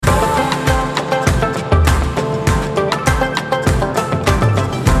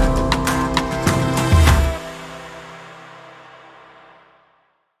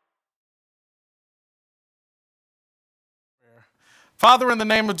Father, in the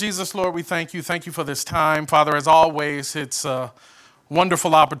name of Jesus, Lord, we thank you. Thank you for this time. Father, as always, it's a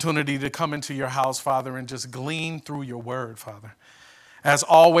wonderful opportunity to come into your house, Father, and just glean through your word, Father. As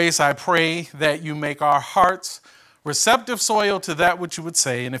always, I pray that you make our hearts receptive soil to that which you would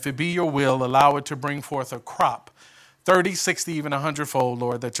say, and if it be your will, allow it to bring forth a crop, 30, 60, even 100-fold,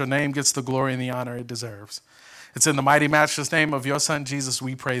 Lord, that your name gets the glory and the honor it deserves. It's in the mighty, matchless name of your Son, Jesus,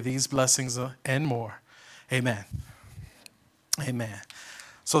 we pray these blessings and more. Amen. Amen.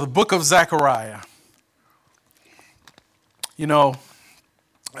 So the book of Zechariah. You know,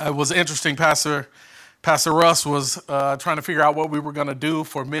 it was interesting. Pastor Russ was trying to figure out what we were going to do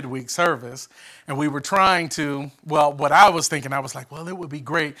for midweek service. And we were trying to, what I was thinking, I was like, it would be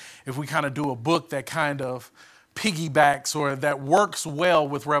great if we kind of do a book that kind of piggybacks or that works well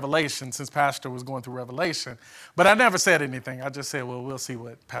with Revelation, since Pastor was going through Revelation. But I never said anything. I just said, we'll see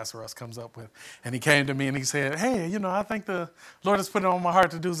what Pastor Russ comes up with. And he came to me and he said, hey, I think the Lord has put it on my heart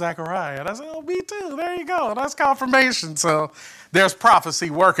to do Zechariah. And I said, me too. There you go. That's confirmation. So there's prophecy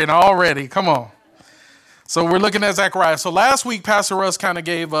working already. Come on. So we're looking at Zechariah. So last week, Pastor Russ kind of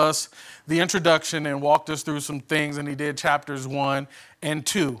gave us the introduction and walked us through some things, and he did chapters 1 and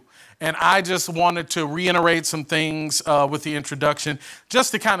 2. And I just wanted to reiterate some things with the introduction,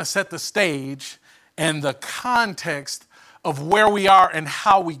 just to kind of set the stage and the context of where we are and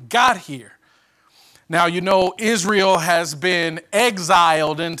how we got here. Now, Israel has been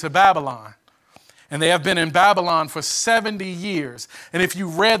exiled into Babylon. And they have been in Babylon for 70 years. And if you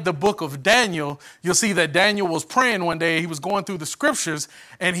read the book of Daniel, you'll see that Daniel was praying one day. He was going through the scriptures,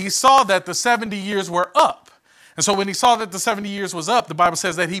 and he saw that the 70 years were up. And so when he saw that the 70 years was up, the Bible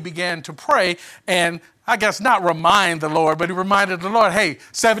says that he began to pray and, I guess, not remind the Lord, but he reminded the Lord, hey,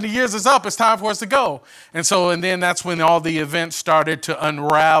 70 years is up. It's time for us to go. And then that's when all the events started to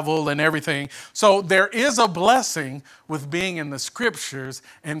unravel and everything. So there is a blessing with being in the scriptures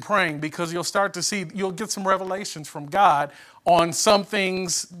and praying, because you'll start to see, you'll get some revelations from God on some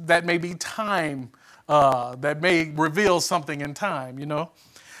things that may be time, that may reveal something in time,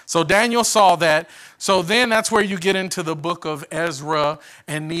 So Daniel saw that. So then that's where you get into the book of Ezra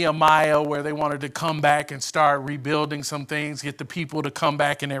and Nehemiah, where they wanted to come back and start rebuilding some things, get the people to come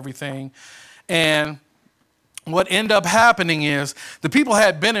back and everything. And what ended up happening is the people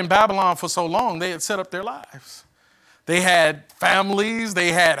had been in Babylon for so long, they had set up their lives. They had families,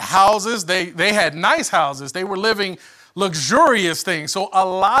 they had houses, they had nice houses. They were living luxurious things. So a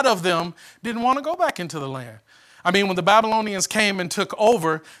lot of them didn't want to go back into the land. I mean, when the Babylonians came and took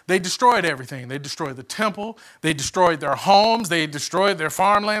over, they destroyed everything. They destroyed the temple. They destroyed their homes. They destroyed their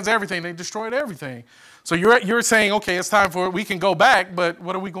farmlands, everything. They destroyed everything. So you're saying, okay, it's time for it. We can go back, but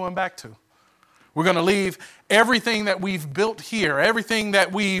what are we going back to? We're going to leave everything that we've built here, everything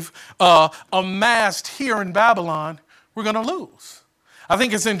that we've amassed here in Babylon, we're going to lose. I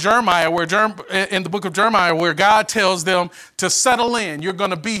think it's in Jeremiah, in the book of Jeremiah, where God tells them to settle in. You're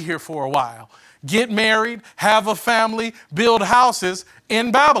going to be here for a while. Get married, have a family, build houses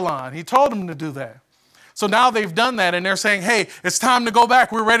in Babylon. He told them to do that. So now they've done that, and they're saying, hey, it's time to go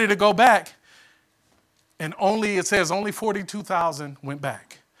back. We're ready to go back. And it says only 42,000 went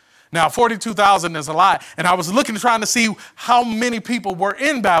back. Now, 42,000 is a lot. And I was trying to see how many people were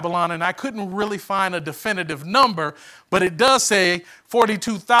in Babylon, and I couldn't really find a definitive number. But it does say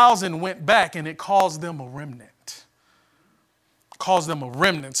 42,000 went back, and it calls them a remnant.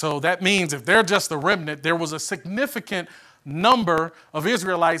 So that means if they're just a remnant, there was a significant number of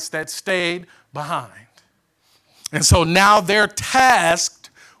Israelites that stayed behind. And so now they're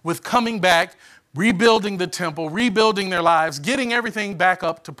tasked with coming back, rebuilding the temple, rebuilding their lives, getting everything back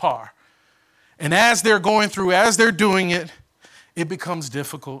up to par. And as they're doing it, it becomes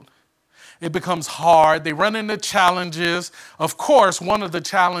difficult. It becomes hard. They run into challenges. Of course, one of the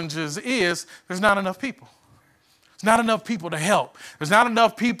challenges is there's not enough people. There's not enough people to help. There's not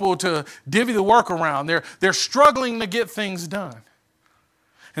enough people to divvy the work around. They're struggling to get things done.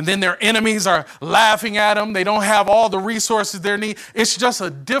 And then their enemies are laughing at them. They don't have all the resources they need. It's just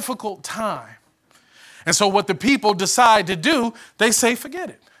a difficult time. And so what the people decide to do, they say, forget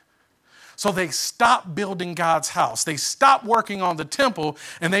it. So they stop building God's house. They stop working on the temple,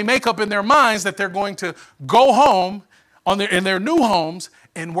 and they make up in their minds that they're going to go home in their new homes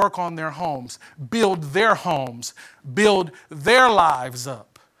and work on their homes, build their lives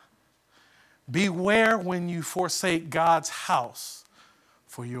up. Beware when you forsake God's house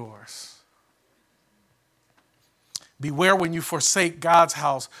for yours. Beware when you forsake God's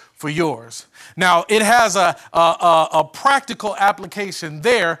house for yours. Now, it has a practical application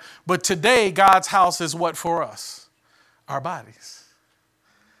there, but today God's house is what for us? Our bodies.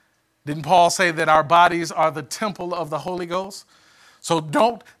 Didn't Paul say that our bodies are the temple of the Holy Ghost? So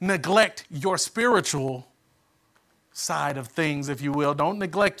don't neglect your spiritual side of things, if you will. Don't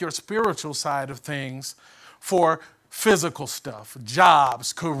neglect your spiritual side of things for physical stuff,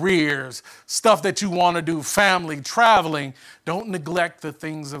 jobs, careers, stuff that you want to do, family, traveling. Don't neglect the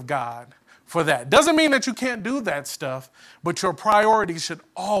things of God for that. Doesn't mean that you can't do that stuff, but your priority should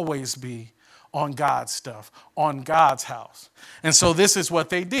always be on God's stuff, on God's house. And so this is what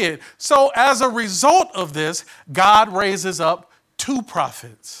they did. So as a result of this, God raises up two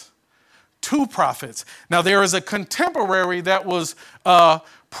prophets. Two prophets. Now there is a contemporary that was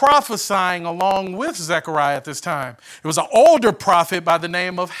prophesying along with Zechariah at this time. It was an older prophet by the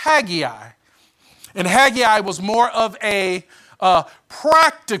name of Haggai. And Haggai was more of a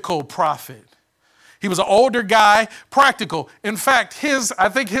practical prophet. He was an older guy, practical. In fact, I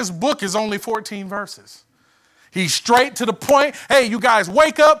think his book is only 14 verses. He's straight to the point. Hey, you guys,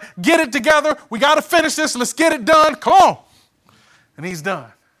 wake up, get it together. We got to finish this. Let's get it done. Come on. And he's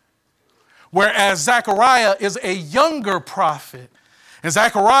done. Whereas Zechariah is a younger prophet. And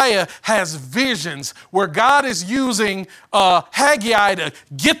Zechariah has visions where God is using Haggai to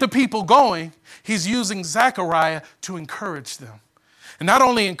get the people going. He's using Zechariah to encourage them. And not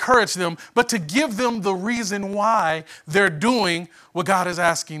only encourage them, but to give them the reason why they're doing what God is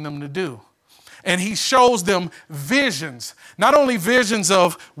asking them to do. And he shows them visions, not only visions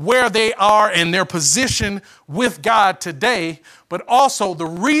of where they are and their position with God today, but also the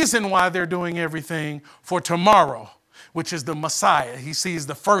reason why they're doing everything for tomorrow, which is the Messiah. He sees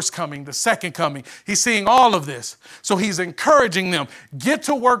the first coming, the second coming. He's seeing all of this. So he's encouraging them, get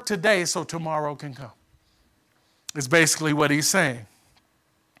to work today so tomorrow can come. It's basically what he's saying.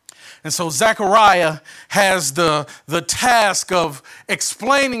 And so Zechariah has the task of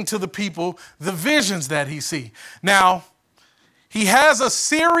explaining to the people the visions that he sees. Now, he has a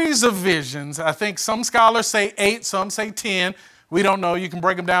series of visions. I think some scholars say 8, some say 10. We don't know. You can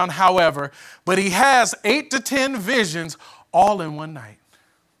break them down however. But he has 8 to 10 visions all in one night.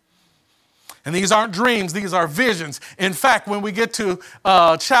 And these aren't dreams, these are visions. In fact, when we get to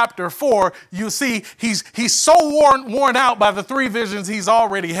chapter 4, you see he's so worn out by the 3 visions he's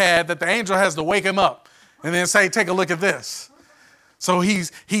already had that the angel has to wake him up and then say, take a look at this. So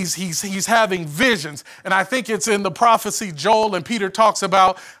he's having visions. And I think it's in the prophecy Joel and Peter talks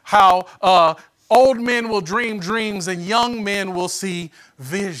about how old men will dream dreams and young men will see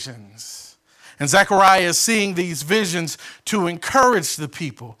visions. And Zechariah is seeing these visions to encourage the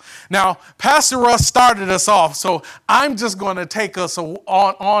people. Now, Pastor Russ started us off, so I'm just going to take us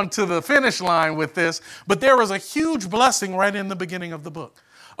on to the finish line with this. But there was a huge blessing right in the beginning of the book.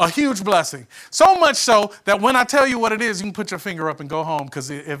 A huge blessing. So much so that when I tell you what it is, you can put your finger up and go home, because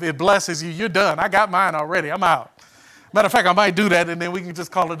if it blesses you, you're done. I got mine already. I'm out. Matter of fact, I might do that, and then we can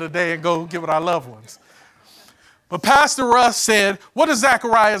just call it a day and go get with our loved ones. But Pastor Russ said, what does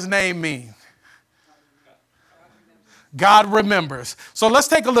Zechariah's name mean? God remembers. So let's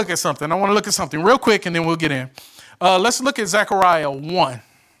take a look at something. I want to look at something real quick and then we'll get in. Let's look at Zechariah 1,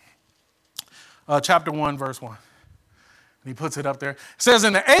 chapter 1, verse 1. And he puts it up there. It says,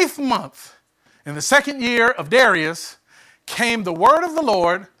 in the 8th month, in the 2nd year of Darius, came the word of the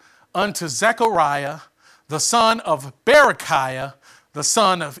Lord unto Zechariah, the son of Berechiah, the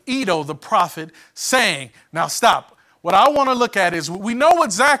son of Iddo, the prophet, saying, now stop. What I want to look at is, we know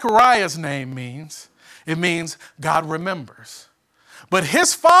what Zechariah's name means. It means God remembers. But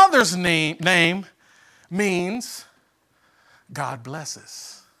his father's name means God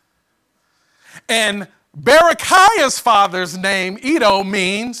blesses. And Berechiah's father's name, Iddo,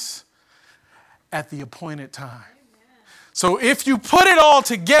 means at the appointed time. So if you put it all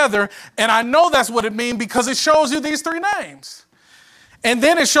together, and I know that's what it means because it shows you these 3 names. And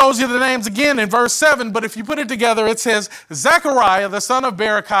then it shows you the names again in verse 7. But if you put it together, it says, Zechariah, the son of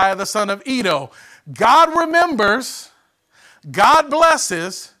Berechiah, the son of Iddo. God remembers, God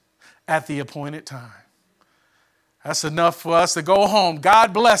blesses at the appointed time. That's enough for us to go home.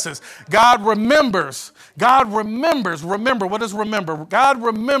 God blesses. God remembers. God remembers. Remember, what does remember? God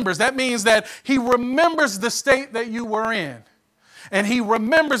remembers. That means that he remembers the state that you were in. And he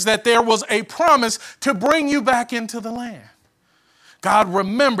remembers that there was a promise to bring you back into the land. God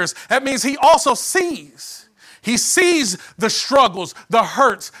remembers. That means he also sees. He sees the struggles, the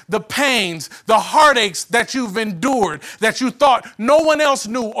hurts, the pains, the heartaches that you've endured, that you thought no one else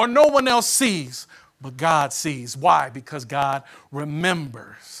knew or no one else sees. But God sees. Why? Because God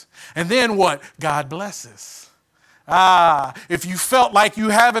remembers. And then what? God blesses. If you felt like you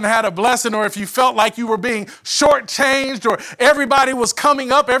haven't had a blessing, or if you felt like you were being shortchanged, or everybody was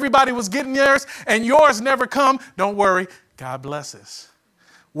coming up, everybody was getting theirs, and yours never come, don't worry. God blesses.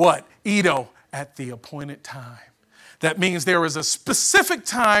 What? Iddo, at the appointed time. That means there is a specific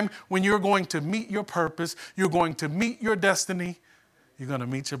time when you're going to meet your purpose. You're going to meet your destiny. You're going to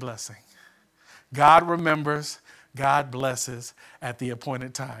meet your blessing. God remembers. God blesses at the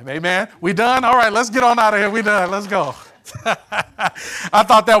appointed time. Amen. We done? All right, let's get on out of here. We done. Let's go. I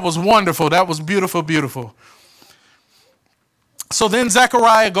thought that was wonderful. That was beautiful, beautiful. So then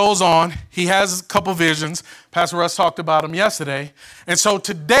Zechariah goes on. He has a couple visions. Pastor Russ talked about them yesterday. And so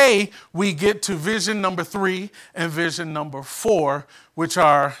today we get to vision number 3 and vision number 4, which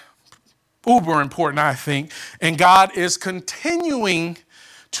are uber important, I think. And God is continuing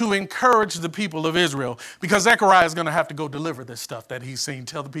to encourage the people of Israel, because Zechariah is going to have to go deliver this stuff that he's seen,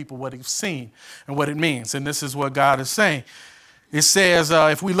 tell the people what he's seen and what it means. And this is what God is saying. It says,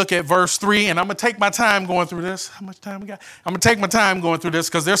 if we look at verse 3, and I'm going to take my time going through this. How much time we got? I'm going to take my time going through this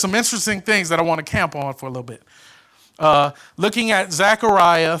because there's some interesting things that I want to camp on for a little bit. Looking at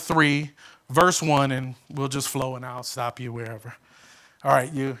Zechariah 3, verse 1, and we'll just flow and I'll stop you wherever. All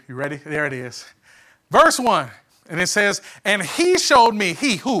right, you ready? There it is. Verse 1. And it says, and he showed me,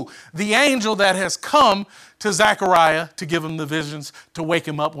 he who? The angel that has come to Zechariah to give him the visions, to wake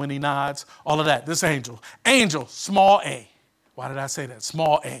him up when he nods, all of that. This angel, small a. Why did I say that?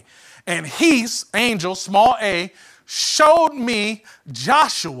 Small a. And he's, angel, small a, showed me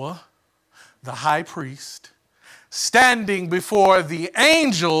Joshua, the high priest, standing before the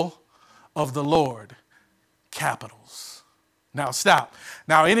angel of the Lord. Capitals. Now stop.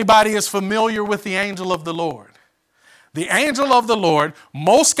 Now anybody is familiar with the angel of the Lord? The angel of the Lord,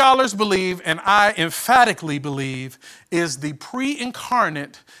 most scholars believe, and I emphatically believe, is the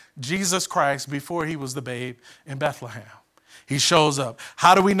pre-incarnate Jesus Christ before he was the babe in Bethlehem. He shows up.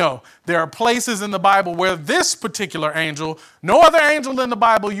 How do we know? There are places in the Bible where this particular angel, no other angel in the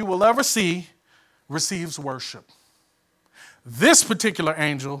Bible you will ever see, receives worship. This particular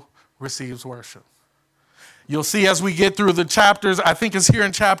angel receives worship. You'll see as we get through the chapters, I think it's here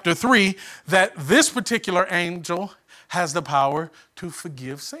in chapter 3, that this particular angel has the power to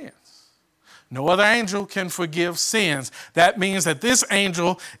forgive sins. No other angel can forgive sins. That means that this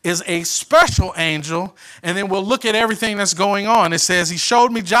angel is a special angel. And then we'll look at everything that's going on. It says, he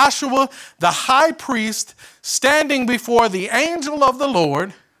showed me Joshua, the high priest, standing before the angel of the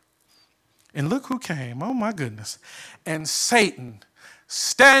Lord. And look who came. Oh, my goodness. And Satan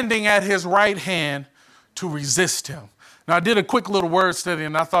standing at his right hand to resist him. Now, I did a quick little word study,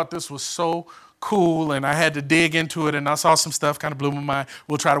 and I thought this was so cool, and I had to dig into it, and I saw some stuff, kind of blew my mind.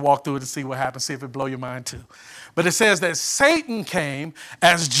 We'll try to walk through it and see what happens, see if it blow your mind too. But it says that Satan came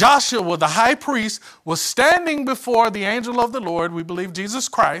as Joshua, the high priest, was standing before the angel of the Lord, we believe Jesus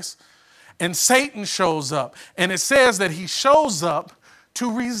Christ, and Satan shows up. And it says that he shows up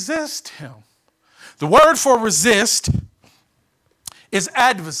to resist him. The word for resist is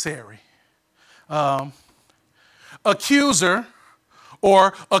adversary, accuser,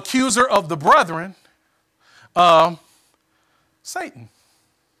 or accuser of the brethren, Satan.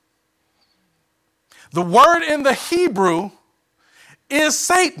 The word in the Hebrew is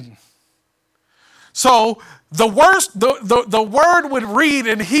Satan. So the word would read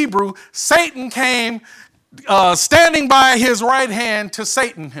in Hebrew, Satan came standing by his right hand to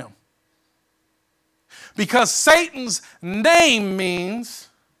Satan him. Because Satan's name means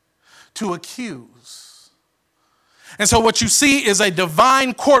to accuse. And so what you see is a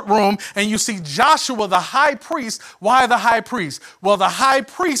divine courtroom, and you see Joshua, the high priest. Why the high priest? Well, the high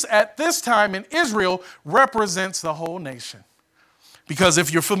priest at this time in Israel represents the whole nation. Because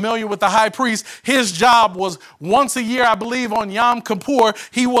if you're familiar with the high priest, his job was once a year, I believe, on Yom Kippur,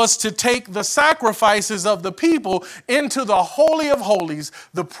 he was to take the sacrifices of the people into the Holy of Holies,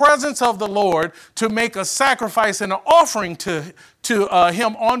 the presence of the Lord, to make a sacrifice and an offering to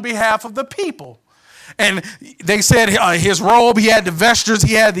him on behalf of the people. And they said his robe, he had the vestures,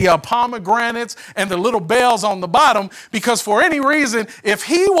 he had the pomegranates and the little bells on the bottom, because for any reason, if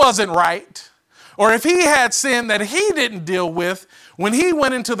he wasn't right, or if he had sin that he didn't deal with, when he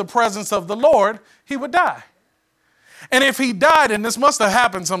went into the presence of the Lord, he would die. And if he died, and this must have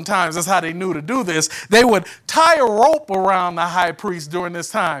happened sometimes, that's how they knew to do this, they would tie a rope around the high priest during this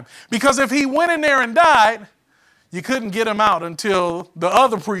time. Because if he went in there and died, you couldn't get him out until the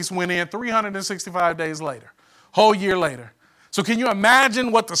other priest went in 365 days later, whole year later. So can you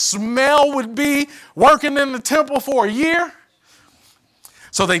imagine what the smell would be working in the temple for a year?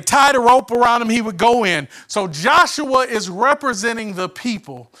 So they tied a rope around him, he would go in. So Joshua is representing the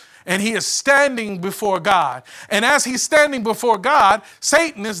people, and he is standing before God. And as he's standing before God,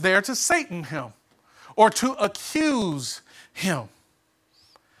 Satan is there to Satan him, or to accuse him.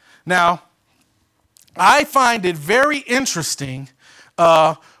 Now, I find it very interesting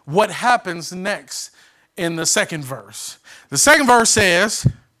what happens next in the second verse. The second verse says,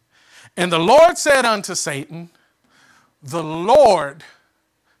 and the Lord said unto Satan, the Lord,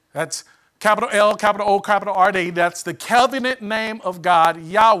 that's capital L, capital O, capital R-D, that's the covenant name of God,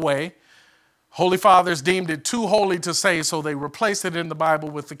 Yahweh. Holy Fathers deemed it too holy to say, so they replaced it in the Bible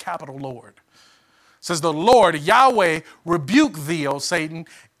with the capital Lord. It says, the Lord, Yahweh, rebuke thee, O Satan,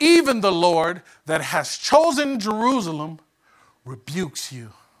 even the Lord that has chosen Jerusalem rebukes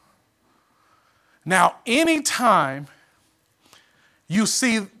you. Now, anytime you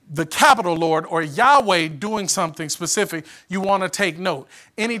see the capital Lord or Yahweh doing something specific, you want to take note.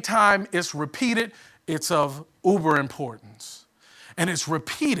 Anytime it's repeated, it's of uber importance. And it's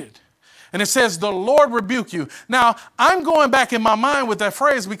repeated. And it says, the Lord rebuke you. Now, I'm going back in my mind with that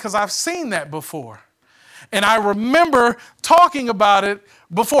phrase because I've seen that before. And I remember talking about it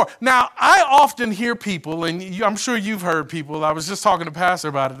before. Now, I often hear people, and I'm sure you've heard people, I was just talking to Pastor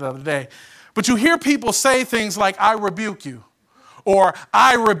about it the other day, but you hear people say things like, I rebuke you, or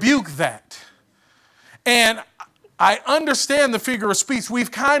I rebuke that. And I understand the figure of speech.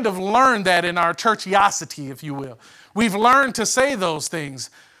 We've kind of learned that in our churchiosity, if you will. We've learned to say those things.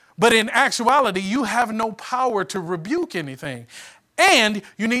 But in actuality, you have no power to rebuke anything. And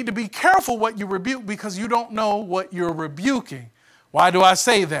you need to be careful what you rebuke because you don't know what you're rebuking. Why do I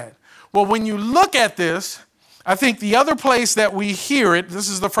say that? Well, when you look at this, I think the other place that we hear it, this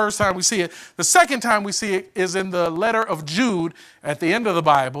is the first time we see it. The second time we see it is in the letter of Jude at the end of the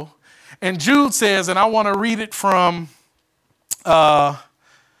Bible. And Jude says, and I want to read it from the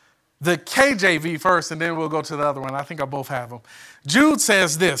KJV first, and then we'll go to the other one. I think I both have them. Jude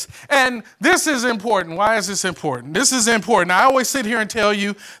says this, and this is important. Why is this important? This is important. I always sit here and tell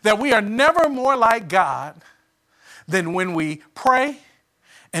you that we are never more like God than when we pray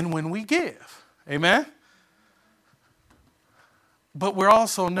and when we give. Amen? But we're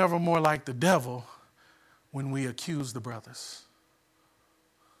also never more like the devil when we accuse the brothers,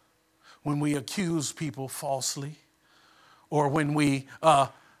 when we accuse people falsely, or when we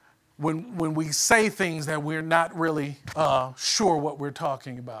say things that we're not really sure what we're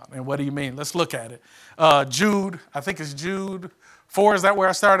talking about. And what do you mean? Let's look at it. Jude, I think it's Jude 4. Is that where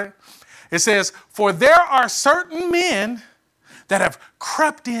I started? It says, for there are certain men that have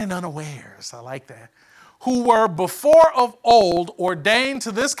crept in unawares. I like that. Who were before of old ordained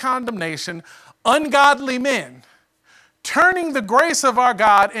to this condemnation, ungodly men, turning the grace of our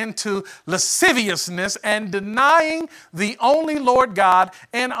God into lasciviousness and denying the only Lord God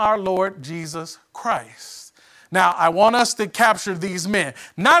and our Lord Jesus Christ. Now, I want us to capture these men.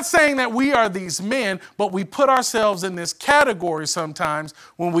 Not saying that we are these men, but we put ourselves in this category sometimes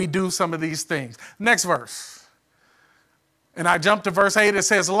when we do some of these things. Next verse. And I jump to verse 8. It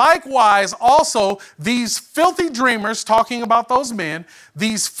says, likewise, also these filthy dreamers, talking about those men,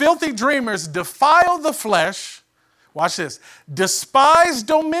 these filthy dreamers defile the flesh, watch this, despise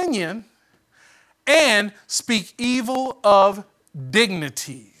dominion, and speak evil of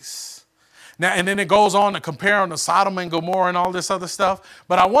dignities. Now, and then it goes on to compare them to Sodom and Gomorrah and all this other stuff.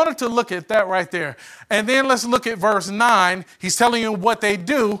 But I wanted to look at that right there. And then let's look at verse 9. He's telling you what they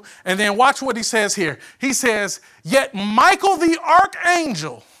do. And then watch what he says here. He says, yet Michael the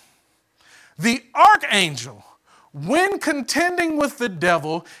archangel, when contending with the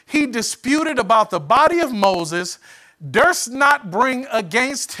devil, he disputed about the body of Moses, durst not bring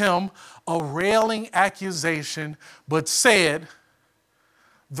against him a railing accusation, but said,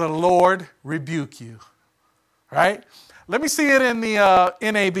 the Lord rebuke you. Right? Let me see it in the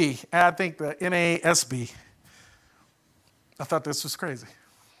NAB. And I think the NASB. I thought this was crazy.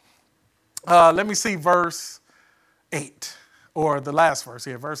 Let me see verse 8. Or the last verse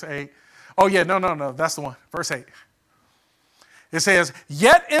here, verse 8. Oh, yeah, no. That's the one. Verse 8. It says,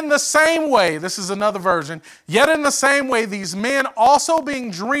 yet in the same way, this is another version, yet in the same way, these men also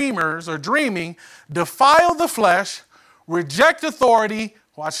being dreamers or dreaming, defile the flesh, reject authority,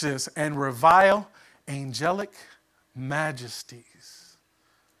 watch this, and revile angelic majesties.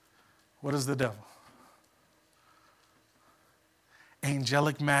 What is the devil?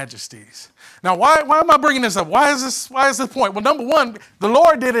 Angelic majesties. Now, why am I bringing this up? Why is this point? Well, number one, the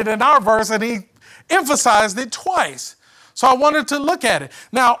Lord did it in our verse, and he emphasized it twice. So I wanted to look at it.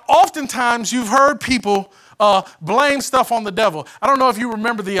 Now, oftentimes you've heard people blame stuff on the devil. I don't know if you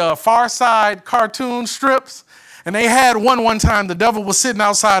remember the Far Side cartoon strips. And they had one time, the devil was sitting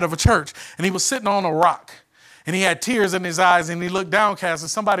outside of a church, and he was sitting on a rock. And he had tears in his eyes, and he looked downcast,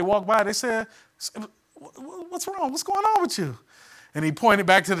 and somebody walked by. They said, what's wrong? What's going on with you? And he pointed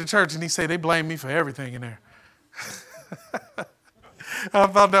back to the church, and he said, they blame me for everything in there. I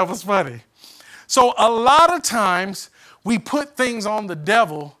thought that was funny. So a lot of times we put things on the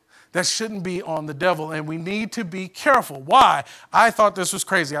devil that shouldn't be on the devil, and we need to be careful. Why? I thought this was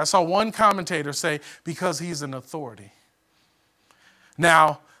crazy. I saw one commentator say, because he's an authority.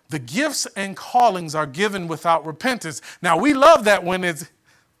 Now, the gifts and callings are given without repentance. Now, we love that when it's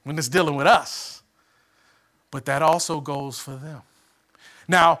dealing with us, but that also goes for them.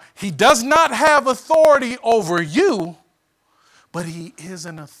 Now, he does not have authority over you, but he is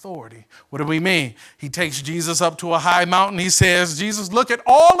an authority. What do we mean? He takes Jesus up to a high mountain. He says, Jesus, look at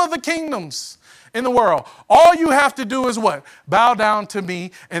all of the kingdoms in the world. All you have to do is what? Bow down to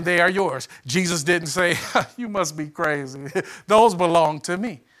me and they are yours. Jesus didn't say, you must be crazy. Those belong to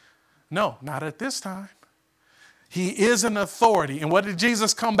me. No, not at this time. He is an authority. And what did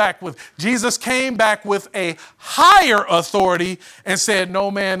Jesus come back with? Jesus came back with a higher authority and said, no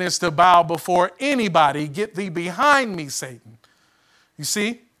man is to bow before anybody. Get thee behind me, Satan. You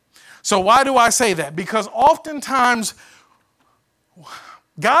see? So why do I say that? Because oftentimes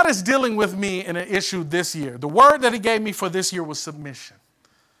God is dealing with me in an issue this year. The word that he gave me for this year was submission.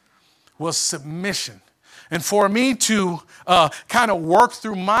 And for me to kind of work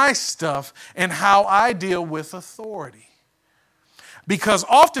through my stuff and how I deal with authority. Because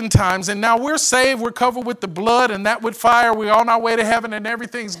oftentimes, and now we're saved, we're covered with the blood and that with fire, we're on our way to heaven and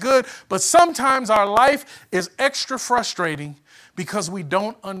everything's good. But sometimes our life is extra frustrating because we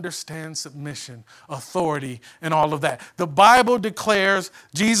don't understand submission, authority, and all of that. The Bible declares,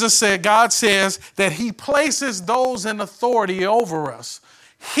 Jesus said, God says that he places those in authority over us.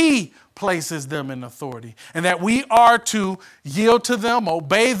 He places them in authority, and that we are to yield to them,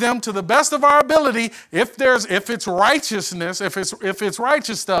 obey them to the best of our ability. If it's righteousness, if it's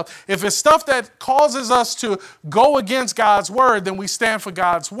righteous stuff, if it's stuff that causes us to go against God's word, then we stand for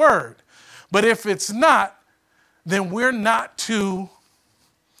God's word. But if it's not, then we're not to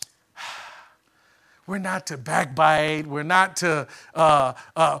backbite. We're to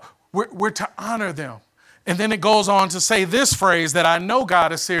honor them. And then it goes on to say this phrase that I know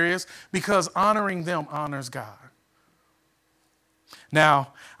God is serious, because honoring them honors God.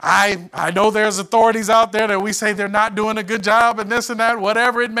 Now, I know there's authorities out there that we say they're not doing a good job and this and that,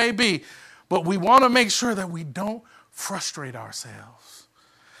 whatever it may be. But we want to make sure that we don't frustrate ourselves,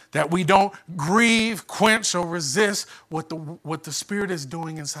 that we don't grieve, quench, or resist what the Spirit is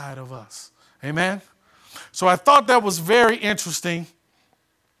doing inside of us. Amen? So I thought that was very interesting.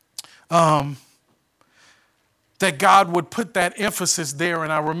 That God would put that emphasis there.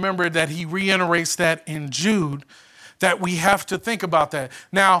 And I remember that he reiterates that in Jude, that we have to think about that.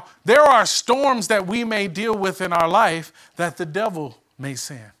 Now, there are storms that we may deal with in our life that the devil may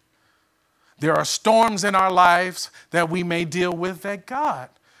send. There are storms in our lives that we may deal with that God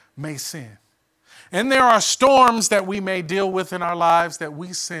may send. And there are storms that we may deal with in our lives that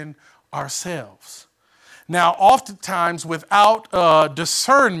we send ourselves. Now, oftentimes without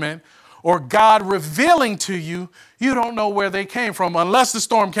discernment, or God revealing to you, you don't know where they came from unless the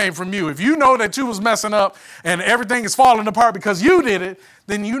storm came from you. If you know that you was messing up and everything is falling apart because you did it,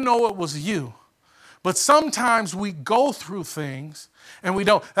 then you know it was you. But sometimes we go through things and we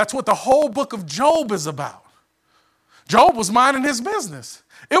don't. That's what the whole book of Job is about. Job was minding his business.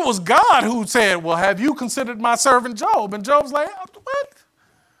 It was God who said, well, have you considered my servant Job? And Job's like, what?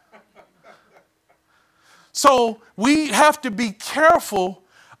 So we have to be careful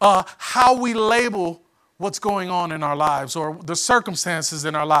how we label what's going on in our lives or the circumstances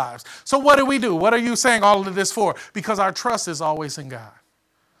in our lives. So what do? What are you saying all of this for? Because our trust is always in God.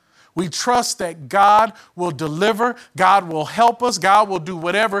 We trust that God will deliver, God will help us, God will do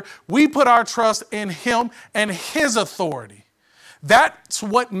whatever. We put our trust in him and his authority. That's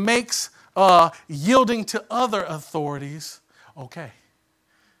what makes yielding to other authorities okay.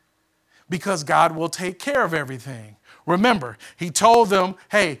 Because God will take care of everything. Remember, he told them,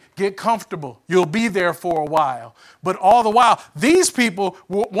 hey, get comfortable. You'll be there for a while. But all the while, these people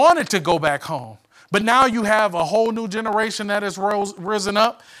wanted to go back home. But now you have a whole new generation that has risen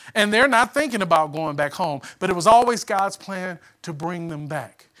up, and they're not thinking about going back home. But it was always God's plan to bring them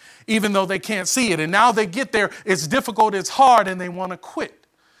back, even though they can't see it. And now they get there, it's difficult, it's hard, and they want to quit.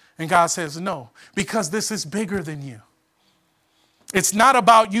 And God says, no, because this is bigger than you. It's not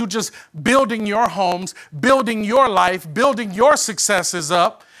about you just building your homes, building your life, building your successes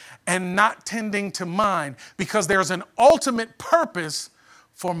up, and not tending to mine, because there's an ultimate purpose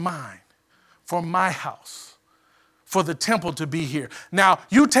for mine, for my house, for the temple to be here. Now,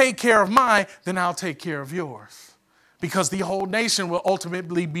 you take care of mine, then I'll take care of yours, because the whole nation will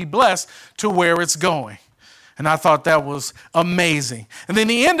ultimately be blessed to where it's going. And I thought that was amazing. And then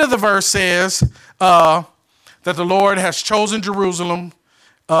the end of the verse says, that the Lord has chosen Jerusalem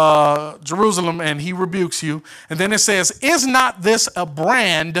Jerusalem, and he rebukes you. And then it says, is not this a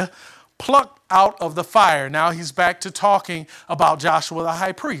brand plucked out of the fire? Now he's back to talking about Joshua the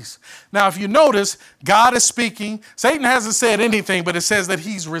high priest. Now, if you notice, God is speaking. Satan hasn't said anything, but it says that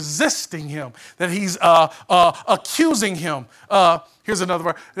he's resisting him, that he's accusing him. Here's another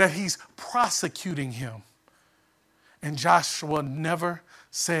word, that he's prosecuting him. And Joshua never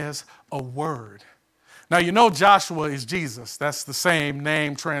says a word. Now, you know Joshua is Jesus. That's the same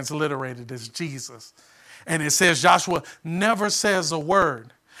name transliterated as Jesus. And it says Joshua never says a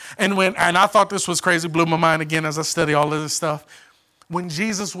word. And I thought this was crazy, blew my mind again as I study all of this stuff. When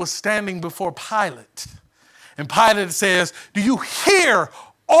Jesus was standing before Pilate, and Pilate says, do you hear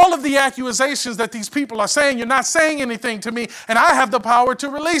all of the accusations that these people are saying? You're not saying anything to me, and I have the power to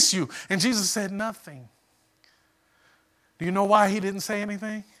release you. And Jesus said nothing. Do you know why he didn't say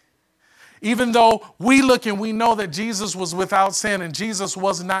anything? Even though we look and we know that Jesus was without sin and Jesus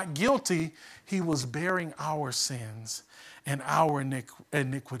was not guilty, he was bearing our sins and our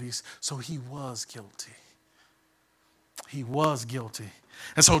iniquities. So he was guilty. He was guilty.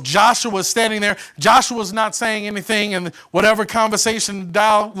 And so Joshua is standing there. Joshua's not saying anything, and whatever conversation,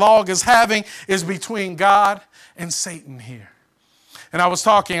 dialogue is having is between God and Satan here. And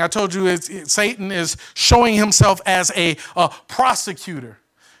I told you Satan is showing himself as a prosecutor.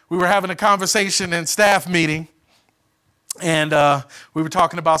 We were having a conversation in staff meeting, and we were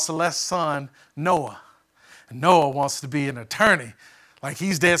talking about Celeste's son, Noah. And Noah wants to be an attorney. Like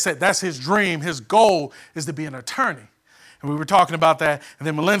he's dead set. That's his dream. His goal is to be an attorney. And we were talking about that. And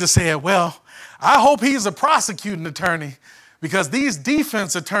then Melinda said, well, I hope he's a prosecuting attorney, because these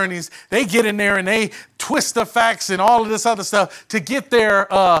defense attorneys, they get in there and they twist the facts and all of this other stuff to get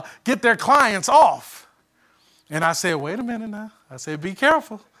their clients off. And I said, wait a minute now. I said, be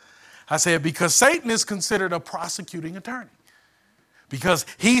careful. I said, because Satan is considered a prosecuting attorney. Because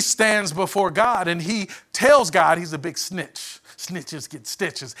he stands before God and he tells God, he's a big snitch. Snitches get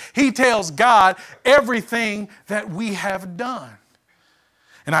stitches. He tells God everything that we have done.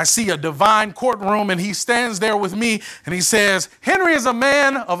 And I see a divine courtroom, and he stands there with me and he says, Henry is a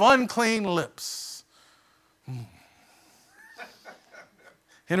man of unclean lips.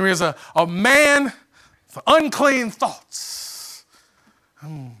 Henry is a man for unclean thoughts. He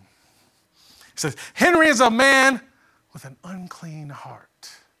says, Henry is a man with an unclean heart.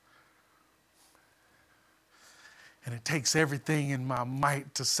 And it takes everything in my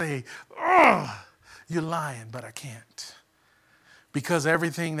might to say, you're lying, but I can't. Because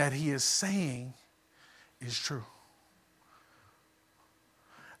everything that he is saying is true.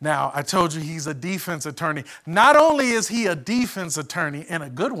 Now, I told you he's a defense attorney. Not only is he a defense attorney, and a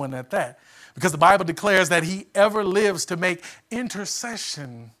good one at that, because the Bible declares that he ever lives to make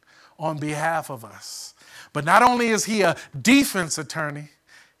intercession on behalf of us. But not only is he a defense attorney,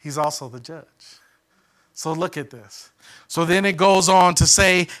 he's also the judge. So look at this. So then it goes on to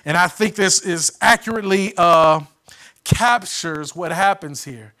say, and I think this is accurately captures what happens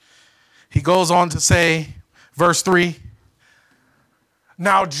here. He goes on to say, verse 3,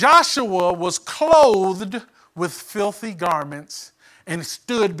 now Joshua was clothed with filthy garments and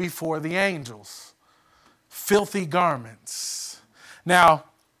stood before the angels. Filthy garments. Now,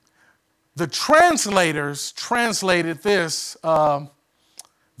 the translators translated this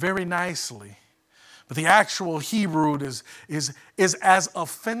very nicely. But the actual Hebrew is as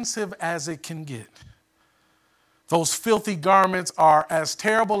offensive as it can get. Those filthy garments are as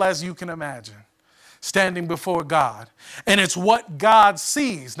terrible as you can imagine, standing before God. And it's what God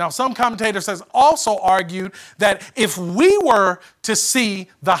sees. Now, some commentators have also argued that if we were to see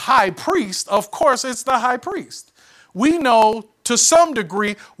the high priest, of course it's the high priest. We know to some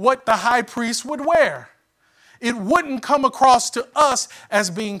degree what the high priest would wear. It wouldn't come across to us as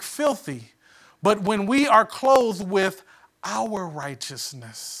being filthy. But when we are clothed with our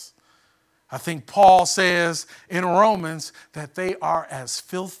righteousness, I think Paul says in Romans that they are as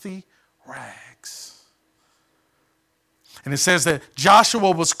filthy rags. And it says that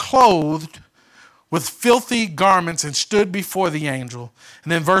Joshua was clothed with filthy garments and stood before the angel.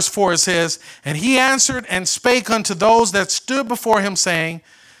 And then verse 4 it says, and he answered and spake unto those that stood before him, saying,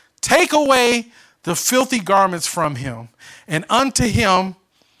 take away the filthy garments from him. And unto him,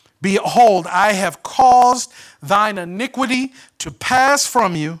 behold, I have caused thine iniquity to pass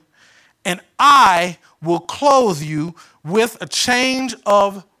from you, and I will clothe you with a change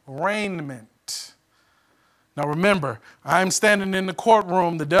of raiment. Now remember, I'm standing in the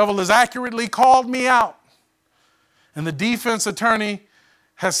courtroom. The devil has accurately called me out. And the defense attorney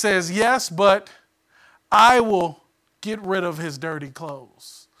has says, yes, but I will get rid of his dirty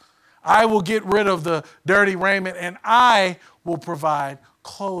clothes. I will get rid of the dirty raiment, and I will provide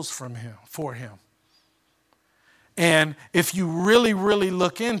clothes for him. And if you really, really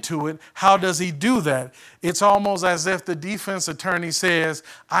look into it, how does he do that? It's almost as if the defense attorney says,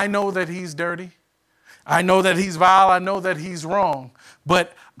 I know that he's dirty. I know that he's vile. I know that he's wrong.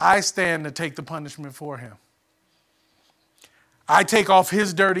 But I stand to take the punishment for him. I take off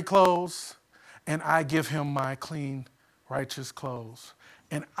his dirty clothes and I give him my clean, righteous clothes.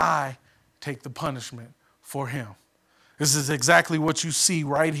 And I take the punishment for him. This is exactly what you see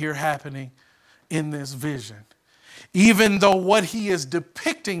right here happening in this vision. Even though what he is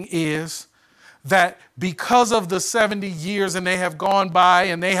depicting is that because of the 70 years and they have gone by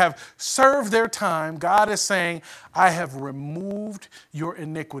and they have served their time, God is saying, I have removed your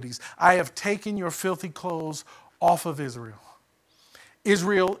iniquities. I have taken your filthy clothes off of Israel.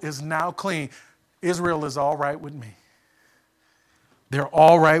 Israel is now clean. Israel is all right with me. They're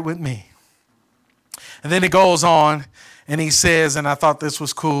all right with me. And then it goes on and he says, and I thought this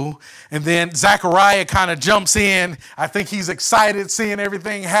was cool. And then Zechariah kind of jumps in. I think he's excited seeing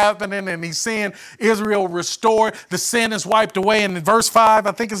everything happening and he's seeing Israel restored. The sin is wiped away. And in verse 5,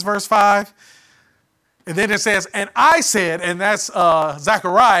 I think it's verse 5. And then it says, and I said, and that's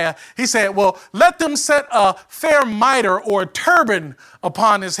Zechariah, he said, well, let them set a fair mitre or a turban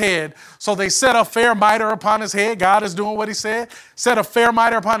upon his head. So they set a fair mitre upon his head. God is doing what he said. Set a fair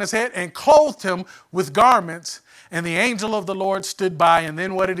mitre upon his head and clothed him with garments. And the angel of the Lord stood by. And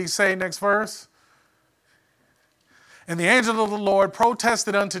then what did he say next verse? And the angel of the Lord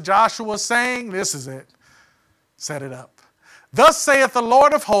protested unto Joshua, saying, this is it. Set it up. Thus saith the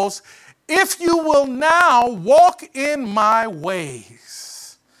Lord of hosts, if you will now walk in my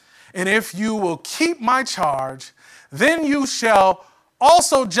ways, and if you will keep my charge, then you shall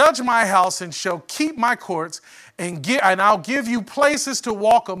also judge my house and shall keep my courts, and I'll give you places to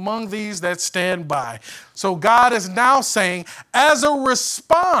walk among these that stand by. So God is now saying, as a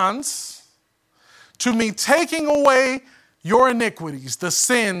response to me taking away your iniquities, the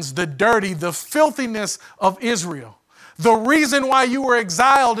sins, the dirty, the filthiness of Israel, the reason why you were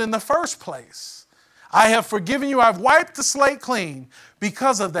exiled in the first place. I have forgiven you. I've wiped the slate clean.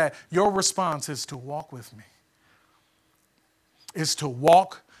 Because of that, your response is to walk with me. Is to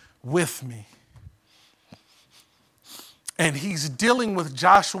walk with me. And he's dealing with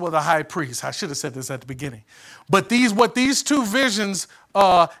Joshua the high priest. I should have said this at the beginning. But what these two visions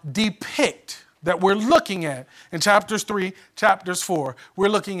depict that we're looking at in chapters 3, chapters 4, we're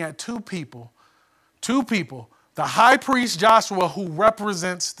looking at two people. The high priest Joshua, who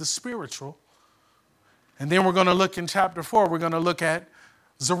represents the spiritual. And then we're going to look in chapter 4, we're going to look at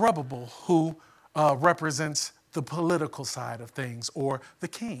Zerubbabel, who represents the political side of things, or the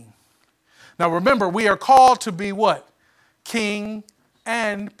king. Now remember, we are called to be what? King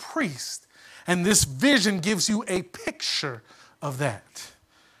and priest. And this vision gives you a picture of that.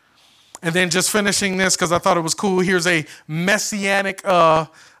 And then just finishing this, because I thought it was cool, here's a messianic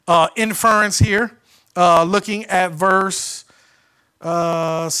inference here. Looking at verse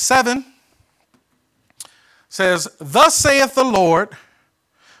 7, says, thus saith the Lord,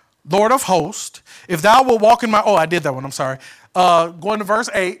 Lord of hosts, if thou wilt walk in my... Oh, I did that one. I'm sorry. Going to verse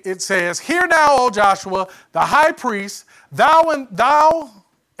 8, it says, hear now, O Joshua, the high priest, thou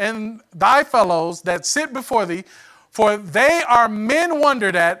and thy fellows that sit before thee, for they are men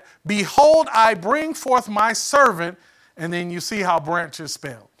wondered at. Behold, I bring forth my servant. And then you see how branch is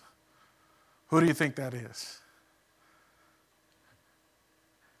spelled. Who do you think that is?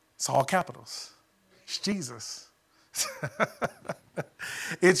 It's all capitals. It's Jesus.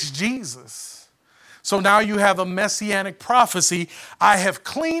 It's Jesus. So now you have a messianic prophecy. I have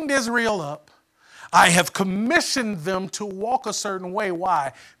cleaned Israel up. I have commissioned them to walk a certain way.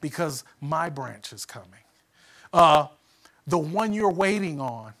 Why? Because my branch is coming. The one you're waiting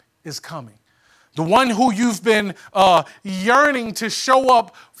on is coming. The one who you've been yearning to show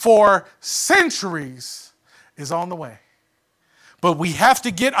up for centuries is on the way. But we have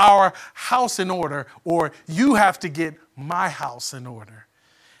to get our house in order, or you have to get my house in order.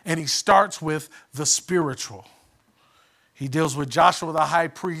 And he starts with the spiritual. He deals with Joshua the high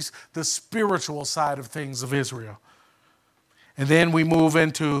priest, the spiritual side of things of Israel. And then we move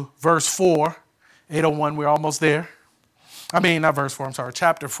into verse 4, 801, we're almost there. Not verse 4, I'm sorry,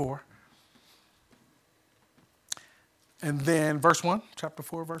 chapter 4. And then verse 1, chapter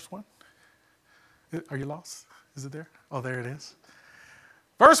 4, verse 1. Are you lost? Is it there? Oh, there it is.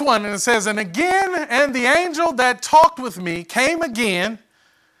 Verse 1, and it says, and again, and the angel that talked with me came again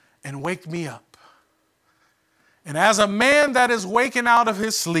and waked me up. And as a man that is waken out of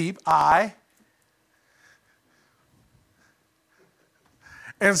his sleep, and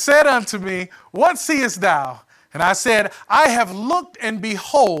said unto me, what seest thou? And I said, I have looked and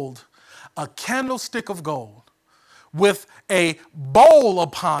behold a candlestick of gold with a bowl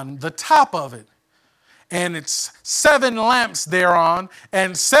upon the top of it. And it's 7 lamps thereon,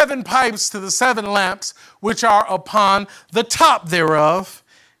 and 7 pipes to the 7 lamps which are upon the top thereof.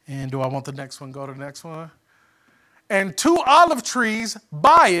 And do I want the next one? Go to the next one. And 2 olive trees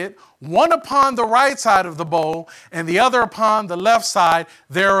by it, one upon the right side of the bowl, and the other upon the left side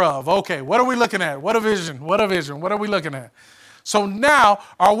thereof. Okay, what are we looking at? What a vision, what a vision. What are we looking at? So now,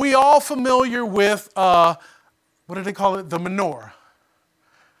 are we all familiar with, what do they call it? The menorah.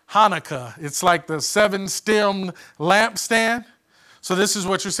 Hanukkah. It's like the 7-stem lampstand. So this is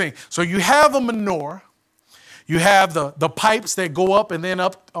what you're seeing. So you have a menorah. You have the pipes that go up, and then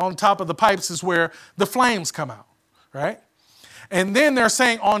up on top of the pipes is where the flames come out, right? And then they're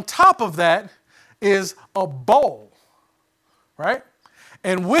saying on top of that is a bowl, right?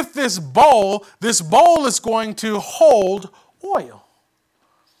 And with this bowl is going to hold oil.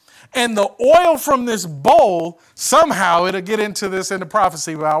 And the oil from this bowl, somehow, it'll get into this in the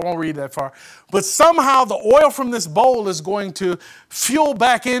prophecy, but I won't read that far. But somehow the oil from this bowl is going to fuel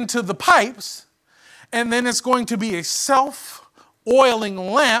back into the pipes, and then it's going to be a self-oiling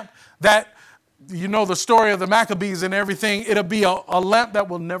lamp that, you know the story of the Maccabees and everything, it'll be a lamp that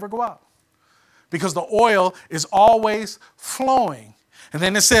will never go out because the oil is always flowing. And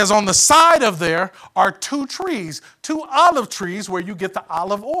then it says on the side of there are 2 trees, 2 olive trees where you get the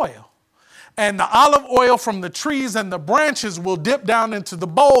olive oil. And the olive oil from the trees and the branches will dip down into the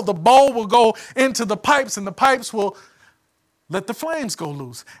bowl. The bowl will go into the pipes, and the pipes will let the flames go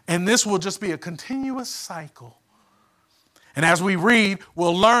loose. And this will just be a continuous cycle. And as we read,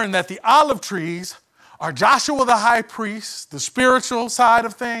 we'll learn that the olive trees are Joshua the high priest, the spiritual side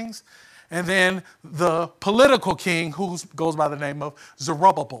of things, and then the political king who goes by the name of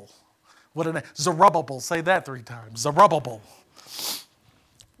Zerubbabel. What a name. Zerubbabel. Say that 3 times. Zerubbabel.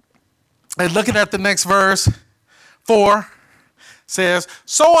 And looking at the next verse, 4 says,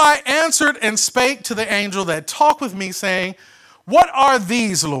 So I answered and spake to the angel that talked with me, saying, What are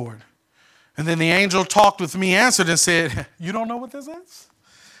these, Lord? And then the angel talked with me, answered and said, You don't know what this is?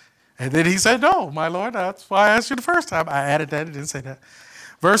 And then he said, No, my Lord, that's why I asked you the first time. I added that, it didn't say that.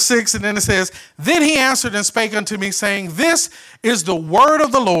 Verse 6, and then it says, Then he answered and spake unto me, saying, This is the word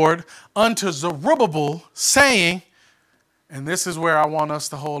of the Lord unto Zerubbabel, saying, and this is where I want us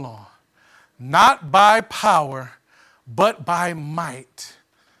to hold on, not by power, but by might.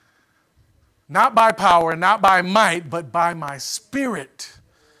 Not by power, not by might, but by my spirit,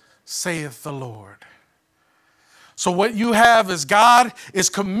 saith the Lord. So what you have is God is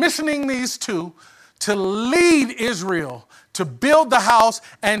commissioning these 2 to lead Israel to build the house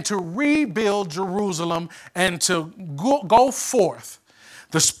and to rebuild Jerusalem and to go forth.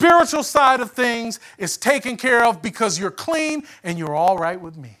 The spiritual side of things is taken care of because you're clean and you're all right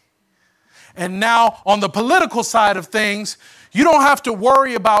with me. And now on the political side of things, you don't have to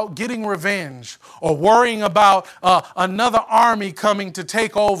worry about getting revenge or worrying about another army coming to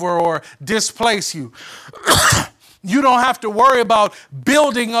take over or displace you. You don't have to worry about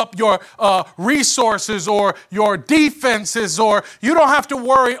building up your resources or your defenses, or you don't have to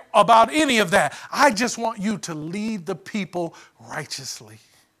worry about any of that. I just want you to lead the people righteously.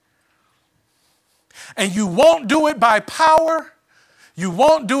 And you won't do it by power, you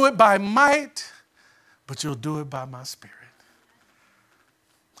won't do it by might, but you'll do it by my spirit.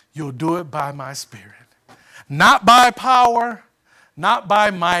 You'll do it by my spirit. Not by power, not by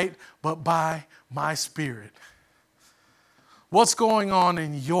might, but by my spirit. What's going on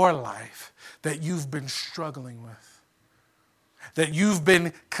in your life that you've been struggling with, that you've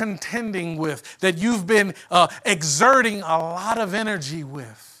been contending with, that you've been exerting a lot of energy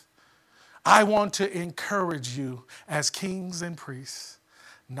with? I want to encourage you as kings and priests,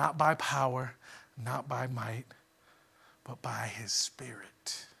 not by power, not by might, but by his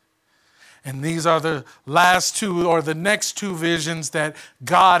spirit. And these are the last 2 or the next 2 visions that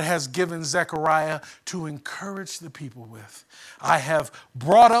God has given Zechariah to encourage the people with. I have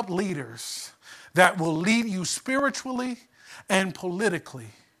brought up leaders that will lead you spiritually and politically.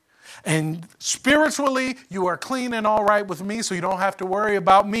 And spiritually, you are clean and all right with me, so you don't have to worry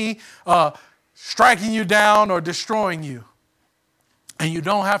about me striking you down or destroying you. And you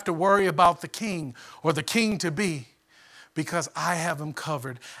don't have to worry about the king or the king-to-be, because I have him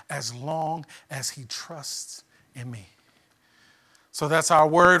covered as long as he trusts in me. So that's our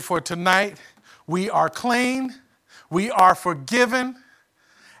word for tonight. We are clean, we are forgiven,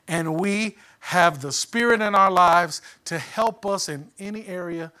 and we have the Spirit in our lives to help us in any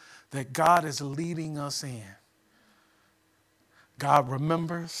area that God is leading us in. God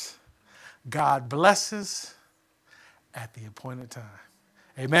remembers, God blesses, at the appointed time.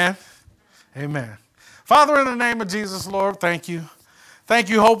 Amen. Amen. Father, in the name of Jesus, Lord, thank you. Thank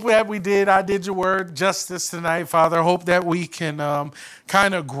you. Hope that I did your word justice tonight, Father. Hope that we can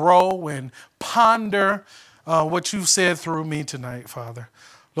kind of grow and ponder what you've said through me tonight, Father.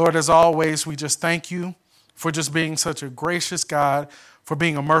 Lord, as always, we just thank you for just being such a gracious God, for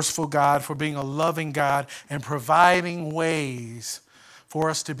being a merciful God, for being a loving God, and providing ways for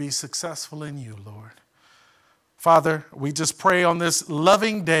us to be successful in you, Lord. Father, we just pray on this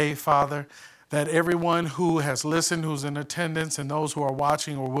loving day, Father, that everyone who has listened, who's in attendance, and those who are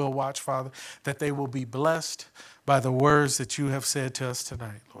watching or will watch, Father, that they will be blessed by the words that you have said to us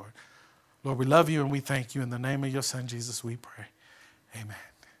tonight, Lord. Lord, we love you and we thank you. In the name of your Son, Jesus, we pray. Amen.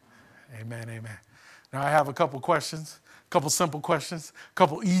 Amen, amen. Now I have a couple questions, a couple simple questions, a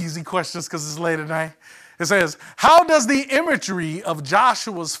couple easy questions because it's late at night. It says, how does the imagery of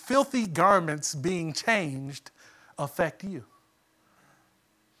Joshua's filthy garments being changed affect you?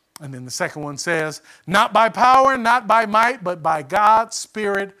 And then the second one says, not by power, not by might, but by God's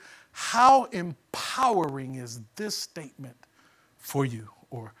Spirit. How empowering is this statement for you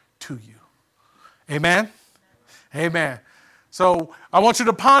or to you? Amen? Amen. So I want you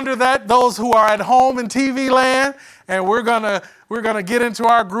to ponder that, those who are at home in TV land, and we're gonna get into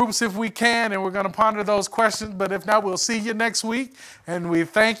our groups if we can, and we're gonna ponder those questions. But if not, we'll see you next week, and we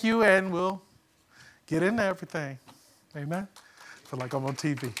thank you, and we'll get into everything. Amen. I feel like I'm on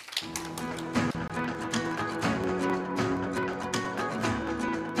TV.